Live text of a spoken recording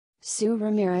Sue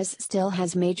Ramirez still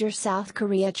has major South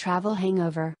Korea travel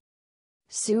hangover.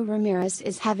 Sue Ramirez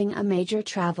is having a major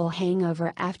travel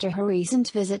hangover after her recent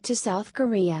visit to South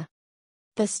Korea.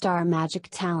 The Star Magic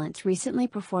talent recently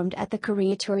performed at the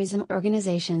Korea Tourism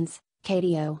Organization's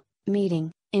KTO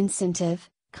meeting, incentive,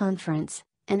 conference,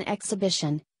 and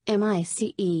exhibition,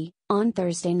 MICE, on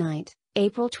Thursday night,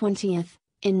 April 20th,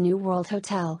 in New World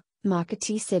Hotel,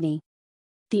 Makati City.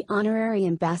 The Honorary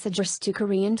Ambassadress to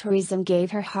Korean tourism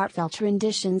gave her heartfelt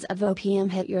renditions of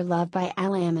OPM hit Your Love by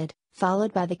Alamid,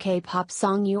 followed by the K-pop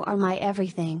song You Are My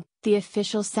Everything, the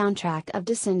official soundtrack of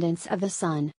Descendants of the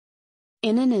Sun.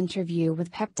 In an interview with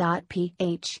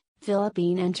PEP.ph,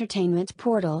 Philippine Entertainment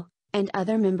Portal, and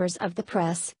other members of the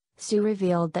press, Sue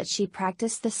revealed that she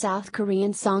practiced the South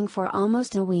Korean song for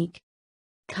almost a week.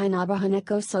 Kinabahan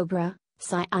ako sobra,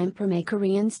 sa may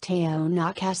Koreans teo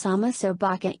nakasama so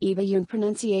baka iba yung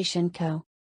pronunciation ko.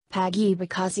 Pag-iba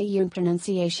kasi yung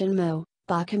pronunciation mo,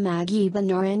 baka mag-iba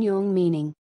na rin yung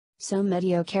meaning. So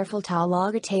medyo careful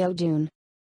talaga tayo dun.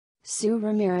 Sue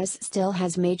Ramirez still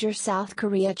has major South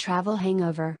Korea travel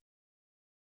hangover.